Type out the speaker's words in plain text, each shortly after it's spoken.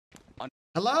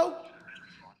Hello?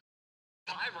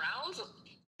 5 rounds?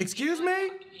 Excuse me?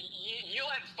 You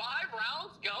let 5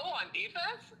 rounds go on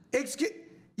defense? Excuse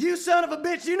you son of a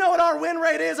bitch, you know what our win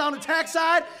rate is on attack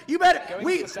side? You better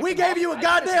we gave you a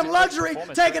goddamn luxury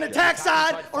taking attack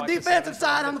side or defensive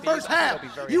side on the first half.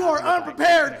 You are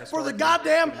unprepared for the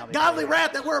goddamn godly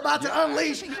wrath that we're about to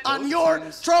unleash on your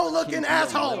troll-looking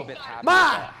asshole.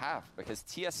 Bye! Because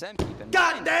TSM, keep in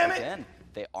God mind, damn it! again,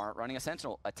 they aren't running a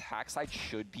Sentinel. Attack side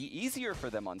should be easier for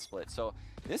them on split. So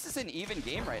this is an even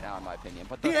game right now, in my opinion.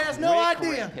 But he has no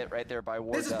idea. Hit right there by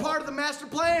Wardell. This is part of the master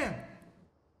plan.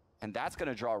 And that's going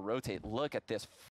to draw a rotate. Look at this